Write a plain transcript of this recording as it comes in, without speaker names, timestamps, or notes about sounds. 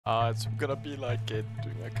It's gonna be like doing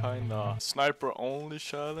a kinda sniper only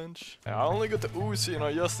challenge. I only got the Uzi, you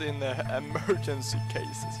know, just in emergency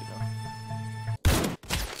cases, you know.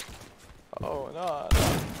 Oh no,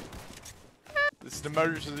 no. This is the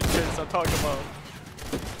emergency case I'm talking about.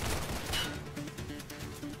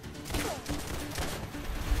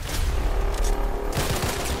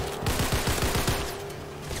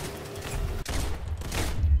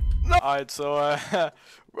 No. Alright, so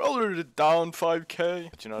we're already down 5k.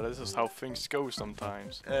 But you know, this is how things go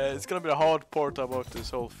sometimes. It's gonna be the hard part about this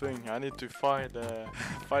whole thing. I need to find a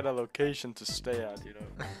location to stay at, you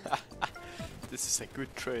know. This is a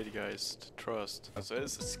good trade, guys, to trust. So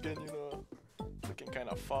it's a skin, you know, looking kind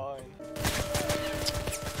of fine.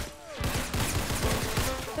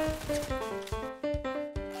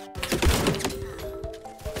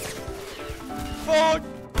 Fuck!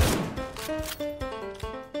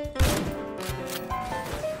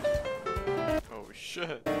 Oh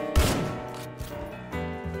shit.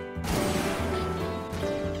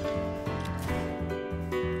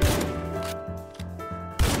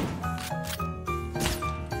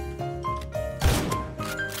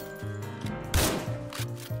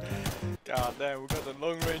 God damn, we got a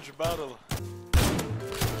long range battle.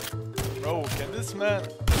 Bro, can this man...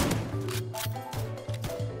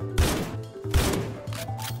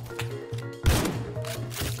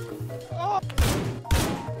 Oh.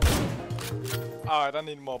 Alright, I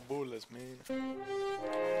need more bullets, man.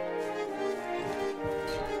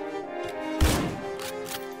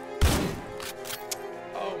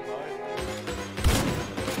 Oh my.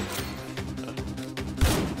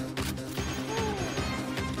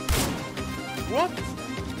 What?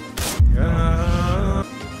 Yeah.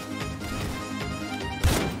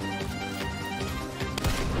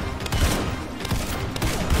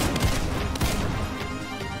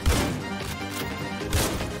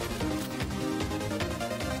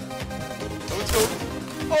 Let's go.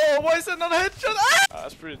 Oh, why is that not a headshot? Ah!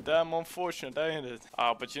 That's pretty damn unfortunate, ain't it?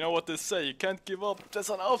 But you know what they say, you can't give up. There's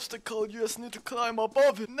an obstacle, you just need to climb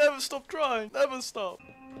above it. Never stop trying, never stop.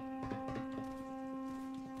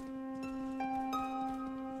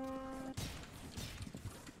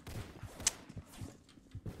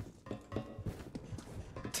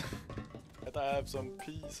 I have some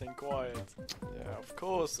peace and quiet. Yeah, of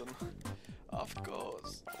course, and of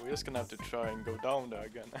course. We're just gonna have to try and go down there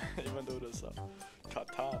again, even though there's a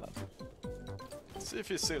katana. Let's see if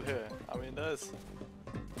he's still here. I mean, the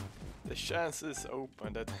chance is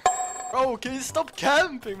open that... Bro, can you stop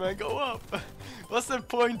camping, man? Go up! What's the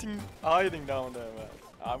point in hiding down there, man?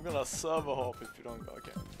 I'm gonna server hop if you don't go,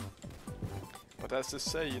 okay. But as they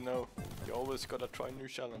say, you know, you always gotta try new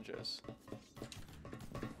challenges.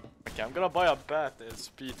 Okay, I'm gonna buy a bat and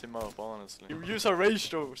speed him up, honestly. You use a rage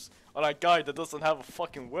dose on a guy that doesn't have a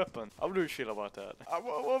fucking weapon. How do you feel about that?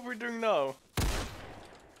 What are we doing now?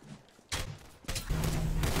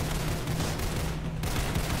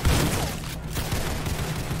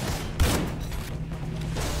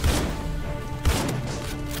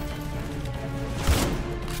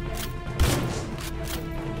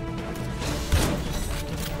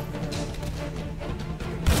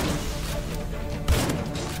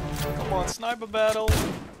 Come on, sniper battle.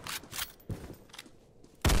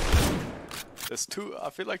 There's two. I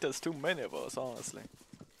feel like there's too many of us, honestly.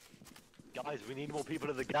 Guys, we need more people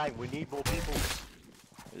in the gang. We need more people.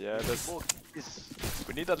 Yeah, there's more.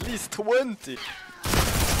 We need at least 20.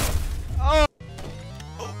 Oh,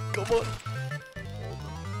 oh, come on.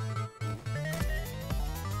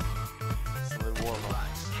 It's a little warm up.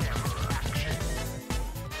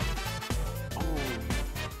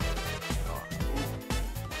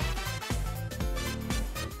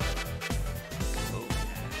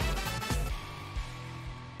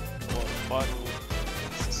 Finally,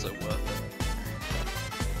 this is so worth it.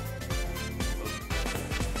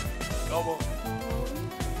 Come on.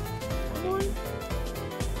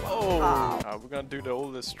 Oh! We're gonna do the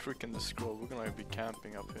oldest trick in the scroll. We're gonna be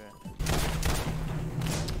camping up here.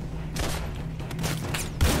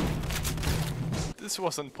 This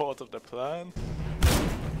wasn't part of the plan.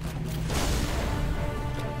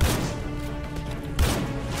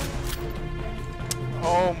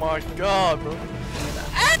 Oh my god, bro.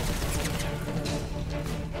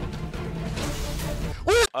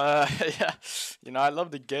 Yeah, you know, I love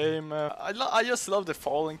the game. I just love the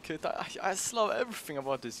falling kit. I just love everything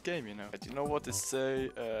about this game, you know. But you know what they say?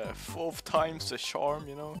 4th time's a charm,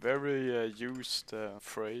 you know. Very used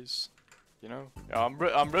phrase, you know. Yeah,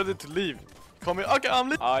 I'm ready to leave. Come here. Okay, I'm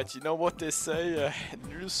leaving. Alright, you know what they say?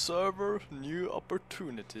 New server, new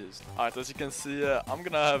opportunities. Alright, as you can see, I'm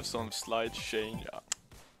gonna have some slight change. I'm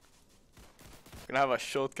gonna have a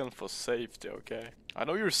shotgun for safety, okay? I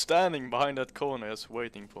know you're standing behind that corner just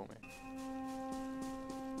waiting for me.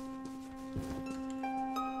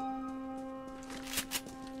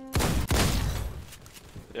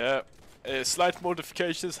 Yeah, slight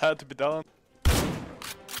modifications had to be done.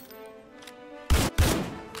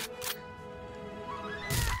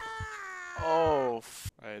 Oh,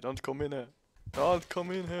 hey, don't come in here. Don't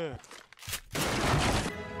come in here.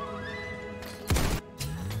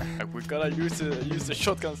 We gotta use the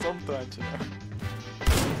shotgun sometimes, you know.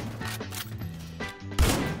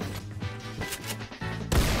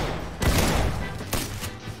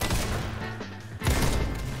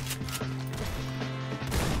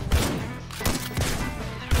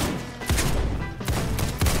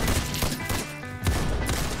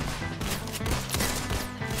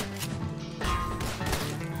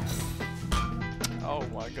 Oh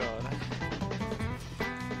my god.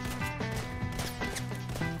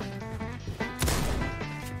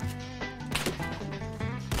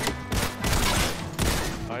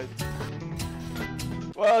 Right.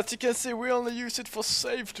 Well, as you can see, we only use it for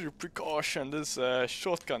safety precaution, this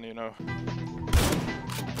shotgun, you know.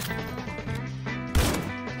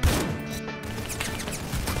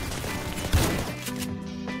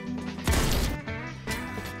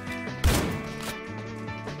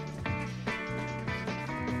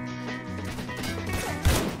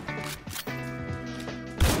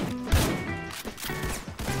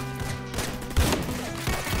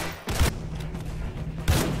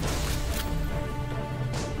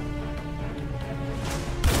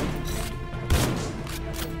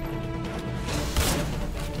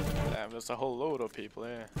 There's a whole load of people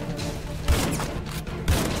here.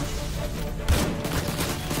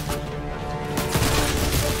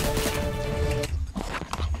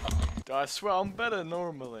 I swear I'm better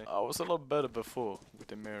normally. I was a lot better before with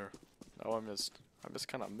the mirror. Now I'm just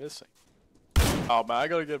kind of missing. Oh man, I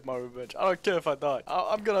gotta get my revenge. I don't care if I die.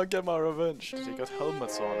 I'm gonna get my revenge. They got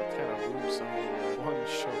helmets on. It kind of ruins the whole one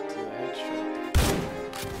shot to the headshot.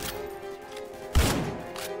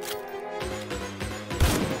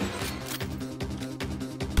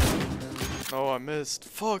 Oh, I missed.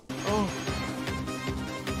 Fuck. Oh.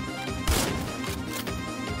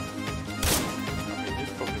 I mean,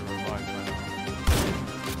 he'd probably revive by now.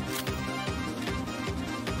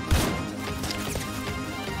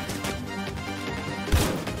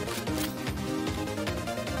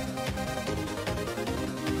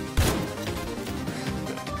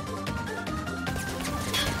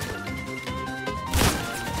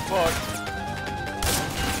 Fuck.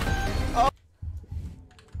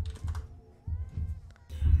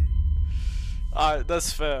 Alright,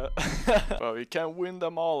 that's fair. Well, we can't win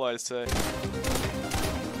them all, I say.